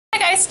Hi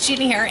guys,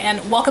 Gina here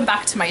and welcome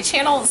back to my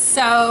channel.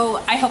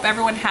 So I hope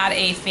everyone had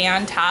a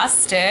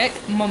fantastic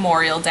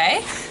Memorial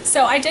Day.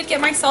 So I did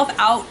get myself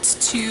out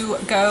to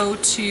go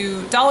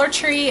to Dollar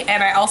Tree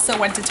and I also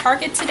went to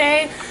Target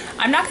today.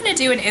 I'm not going to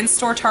do an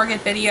in-store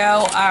Target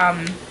video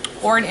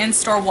or an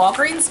in-store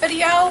Walgreens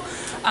video.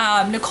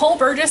 Nicole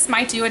Burgess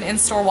might do an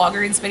in-store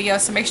Walgreens video,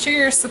 so make sure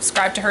you're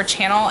subscribed to her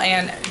channel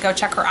and go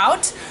check her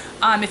out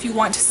if you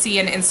want to see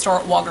an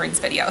in-store Walgreens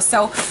video.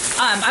 So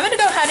I'm going to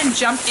go ahead and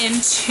jump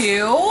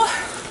into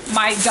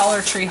my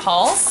Dollar Tree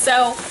haul.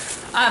 So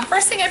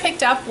first thing I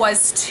picked up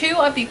was 2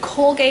 of the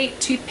Colgate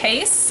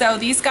toothpaste. So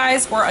these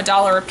guys were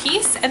 $1 a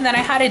piece, and then I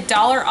had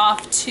 $1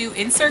 off 2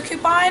 insert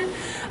coupon.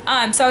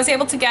 So I was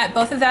able to get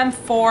both of them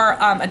for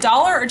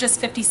 $1 or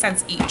just 50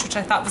 cents each, which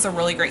I thought was a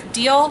really great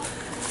deal.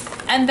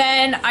 And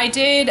then I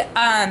did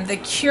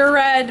the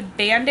Red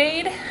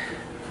Band-Aid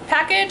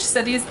package.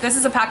 So this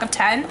is a pack of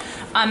 10,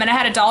 and I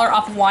had $1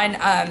 off 1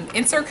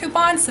 insert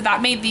coupon, so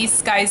that made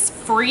these guys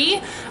free.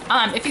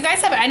 If you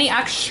guys have any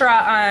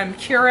extra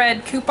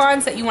Red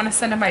coupons that you want to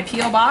send to my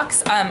P.O.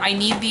 box, I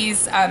need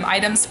these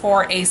items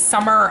for a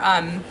summer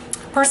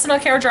personal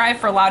care drive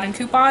for Loudon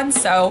coupons.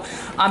 So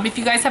if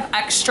you guys have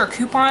extra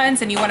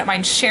coupons and you wouldn't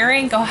mind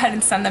sharing, go ahead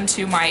and send them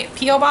to my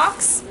P.O.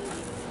 box.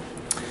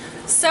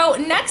 So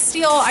next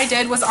deal I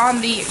did was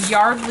on the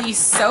Yardley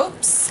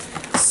soaps.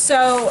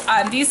 So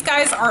these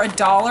guys are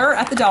 $1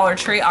 at the Dollar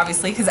Tree,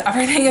 obviously, because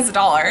everything is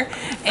 $1.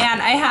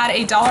 And I had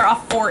 $1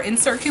 off 4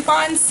 insert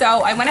coupons.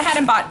 So I went ahead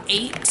and bought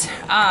 8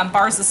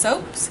 bars of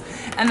soaps.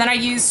 And then I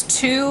used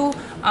 2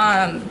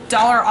 $1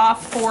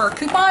 off 4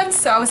 coupons.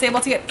 So I was able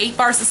to get 8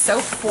 bars of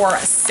soap for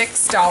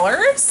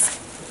 $6.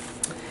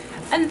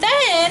 And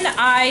then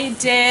I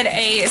did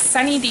a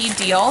Sunny D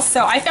deal.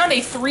 So I found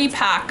a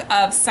 3-pack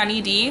of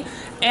Sunny D,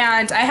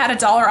 and I had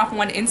 $1 off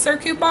 1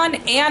 insert coupon,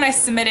 and I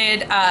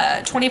submitted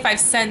 25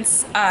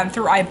 cents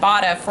through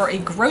Ibotta for a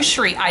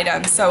grocery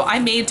item. So I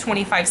made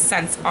 25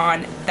 cents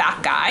on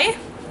that guy.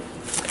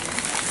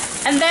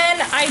 And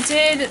then I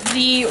did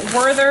the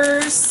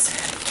Werther's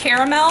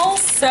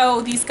caramels.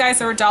 So these guys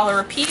are $1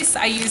 a piece.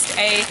 I used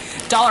a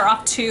 $1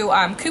 off 2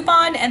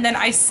 coupon, and then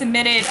I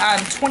submitted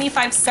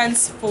 25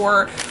 cents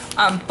for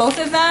both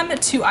of them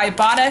to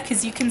Ibotta,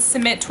 because you can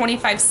submit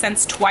 25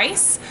 cents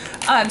twice.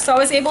 So I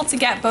was able to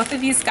get both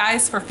of these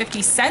guys for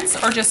 50 cents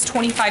or just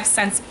 25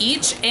 cents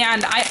each.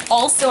 And I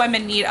also am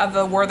in need of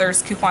the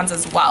Werther's coupons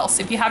as well.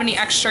 So if you have any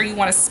extra you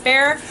want to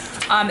spare,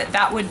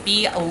 that would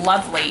be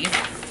lovely.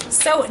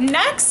 So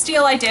next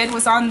deal I did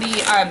was on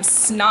the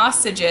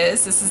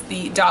Sausages. This is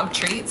the dog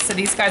treats. So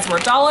these guys were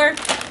 $1,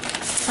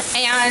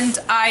 and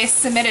I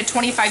submitted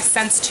 25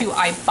 cents to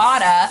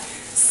Ibotta.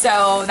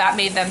 So that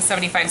made them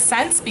 75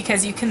 cents,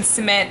 because you can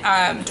submit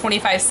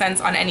 25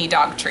 cents on any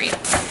dog treat.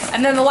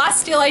 And then the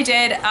last deal I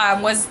did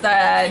was the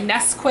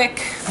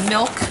Nesquik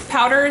milk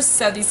powders.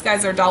 So these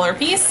guys are $1 a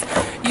piece.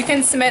 You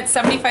can submit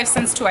 75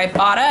 cents to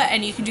Ibotta,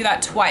 and you can do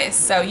that twice.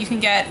 So you can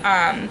get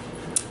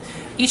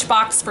each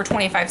box for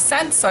 25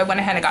 cents. So I went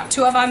ahead and got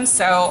 2 of them.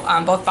 So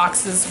both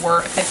boxes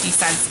were 50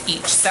 cents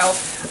each. So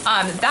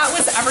that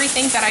was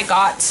everything that I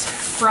got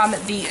from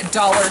the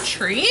Dollar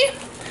Tree.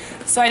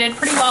 So I did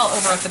pretty well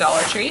over at the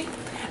Dollar Tree.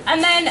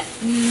 And then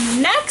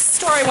next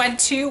store I went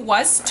to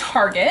was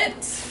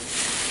Target.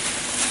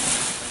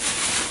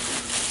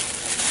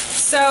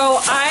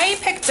 So I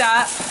picked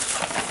up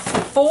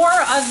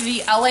 4 of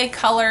the LA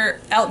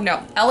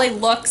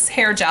Looks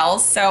hair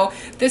gels. So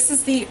this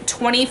is the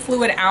 20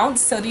 fluid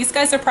ounce. So these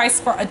guys are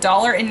priced for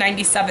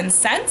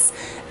 $1.97.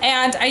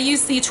 And I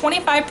used the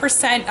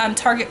 25%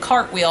 Target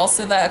cartwheel.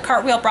 So the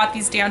cartwheel brought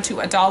these down to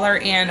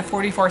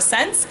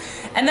 $1.44.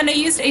 And then I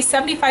used a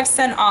 75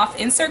 cent off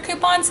insert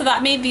coupon. So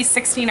that made these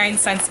 69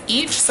 cents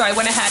each. So I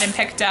went ahead and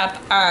picked up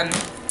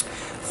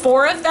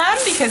 4 of them,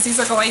 because these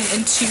are going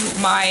into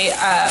my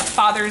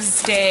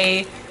Father's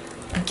Day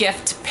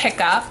gift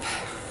pickup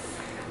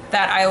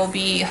that I will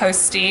be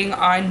hosting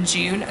on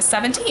June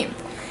 17th.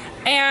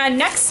 And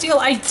next deal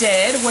I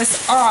did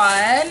was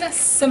on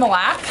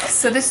Similac.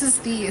 So this is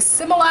the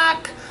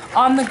Similac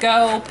On The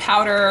Go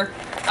powder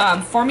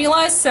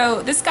formula.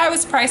 So this guy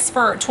was priced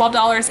for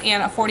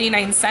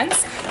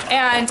 $12.49,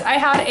 and I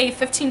had a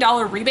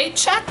 $15 rebate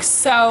check.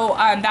 So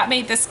that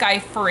made this guy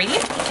free.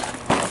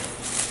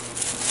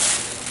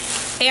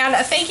 And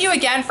thank you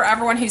again for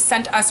everyone who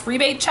sent us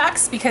rebate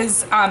checks,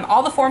 because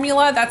all the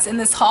formula that's in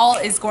this haul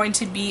is going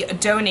to be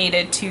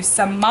donated to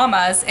some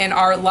mamas in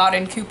our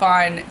Loudon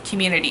coupon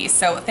community.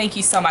 So thank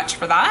you so much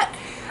for that.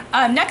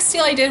 Next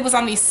deal I did was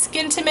on the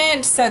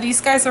Skintimate. So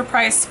these guys are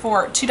priced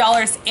for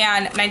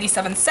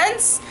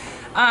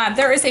 $2.97.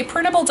 There is a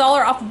printable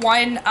 $1 off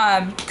 1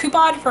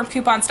 coupon from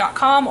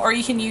coupons.com, or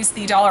you can use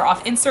the $1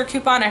 off insert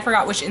coupon. I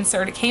forgot which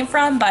insert it came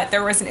from, but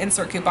there was an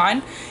insert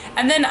coupon.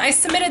 And then I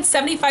submitted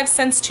 75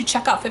 cents to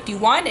checkout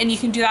 51, and you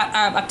can do that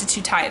up to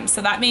 2 times. So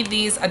that made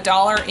these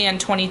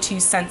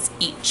 $1.22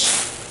 each.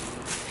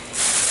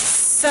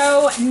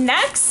 So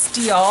next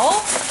deal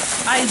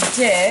I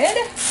did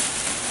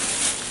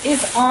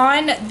is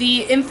on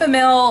the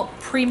Infamil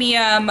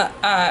Premium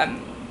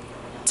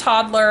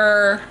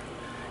toddler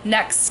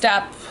Next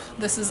Step.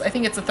 This is, I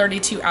think it's a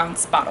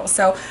 32-ounce bottle.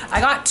 So I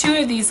got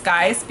 2 of these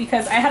guys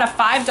because I had a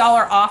 $5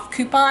 off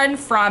coupon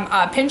from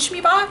Pinch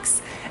Me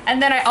Box.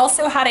 And then I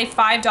also had a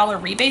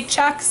 $5 rebate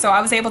check. So I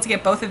was able to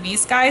get both of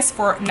these guys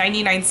for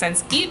 99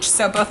 cents each.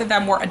 So both of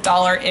them were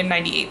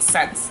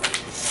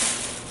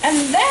 $1.98.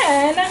 And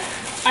then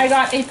I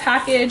got a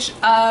package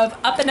of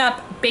Up and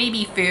Up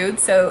baby food.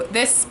 So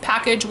this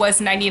package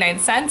was 99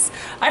 cents.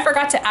 I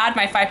forgot to add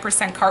my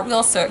 5%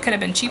 cartwheel, so it could have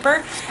been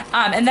cheaper.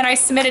 And then I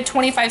submitted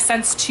 25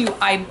 cents to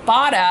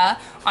Ibotta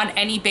on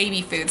any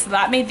baby food. So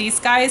that made these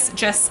guys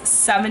just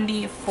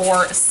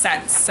 74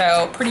 cents.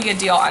 So pretty good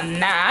deal on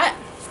that.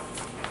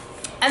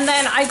 And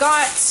then I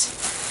got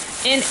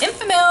an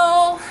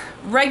Infamil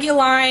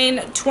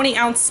Reguline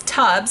 20-ounce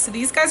tub. So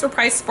these guys were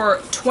priced for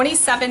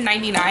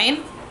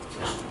 $27.99.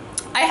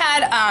 I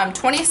had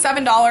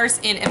 $27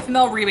 in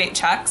Infamil rebate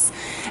checks,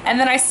 and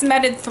then I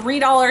submitted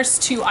 $3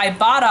 to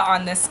Ibotta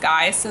on this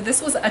guy. So this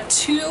was a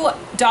 $2.01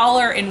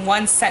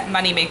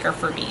 moneymaker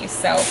for me.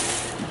 So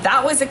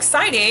that was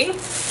exciting.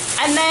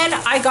 And then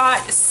I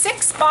got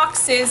 6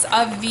 boxes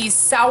of these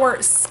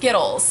sour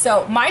Skittles.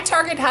 So my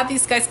Target had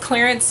these guys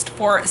clearanced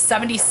for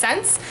 70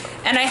 cents,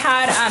 and I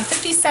had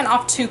 50 cent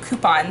off 2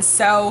 coupons.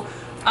 So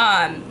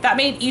that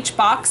made each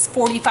box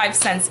 45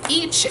 cents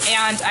each.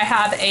 And I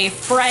have a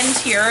friend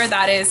here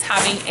that is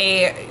having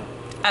a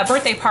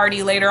birthday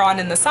party later on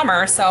in the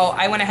summer, so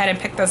I went ahead and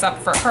picked those up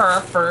for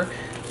her for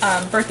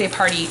birthday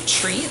party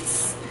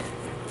treats.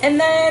 And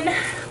then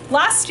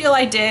last deal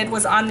I did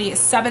was on the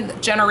 7th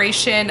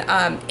generation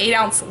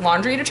 8-ounce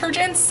laundry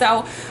detergent.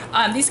 So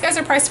these guys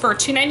are priced for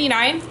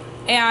 $2.99,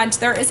 and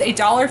there is a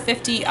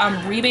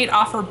 $1.50 rebate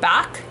offer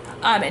back.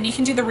 And you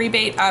can do the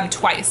rebate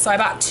twice. So I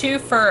bought 2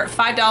 for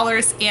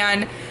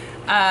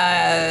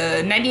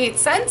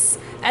 $5.98,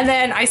 and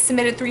then I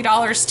submitted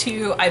 $3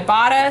 to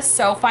Ibotta,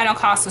 so final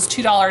cost was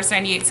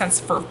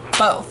 $2.98 for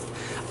both.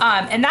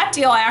 And that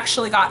deal I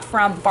actually got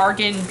from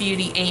Bargain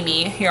Beauty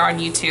Amy here on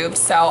YouTube.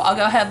 So I'll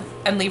go ahead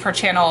and leave her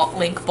channel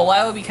link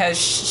below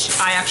because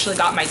I actually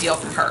got my deal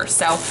from her.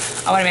 So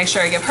I want to make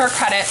sure I give her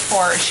credit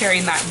for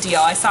sharing that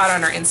deal. I saw it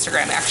on her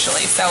Instagram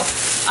actually. So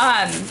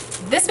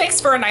this makes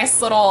for a nice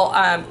little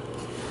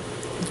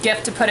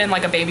gift to put in,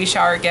 like a baby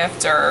shower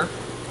gift or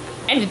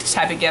any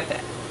type of gift,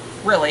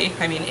 really.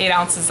 I mean, 8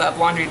 ounces of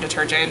laundry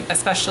detergent,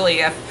 especially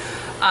if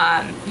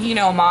you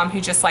know, a mom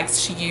who just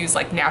likes to use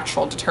like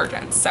natural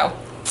detergents. So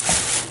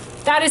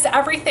that is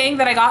everything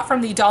that I got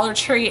from the Dollar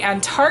Tree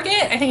and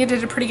Target. I think I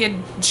did a pretty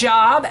good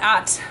job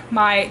at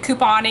my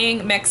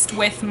couponing mixed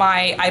with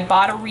my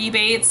Ibotta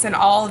rebates and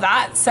all of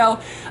that. So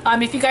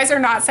if you guys are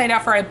not signed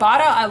up for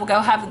Ibotta, I will go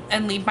ahead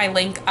and leave my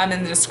link in the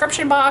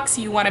description box.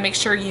 You want to make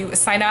sure you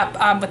sign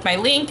up with my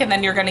link, and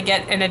then you're going to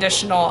get an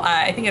additional,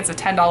 I think it's a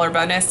 $10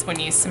 bonus when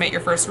you submit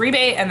your first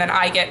rebate, and then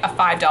I get a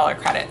 $5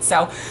 credit.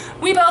 So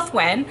we both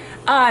win.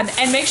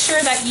 And make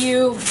sure that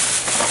you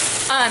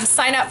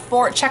sign up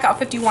for Checkout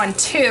 51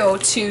 too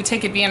to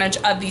take advantage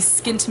of the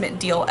Skintimate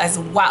deal as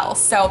well.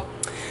 So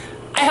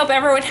I hope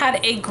everyone had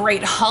a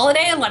great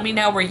holiday. Let me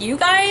know where you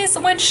guys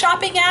went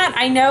shopping at.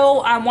 I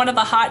know one of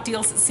the hot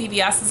deals at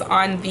CVS is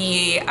on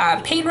the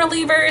pain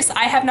relievers.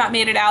 I have not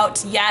made it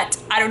out yet.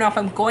 I don't know if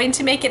I'm going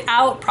to make it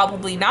out,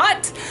 probably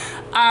not.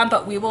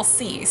 But we will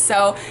see.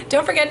 So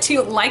don't forget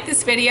to like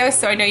this video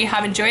so I know you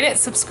have enjoyed it,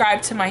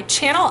 subscribe to my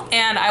channel,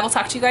 and I will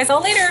talk to you guys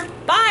all later.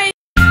 Bye!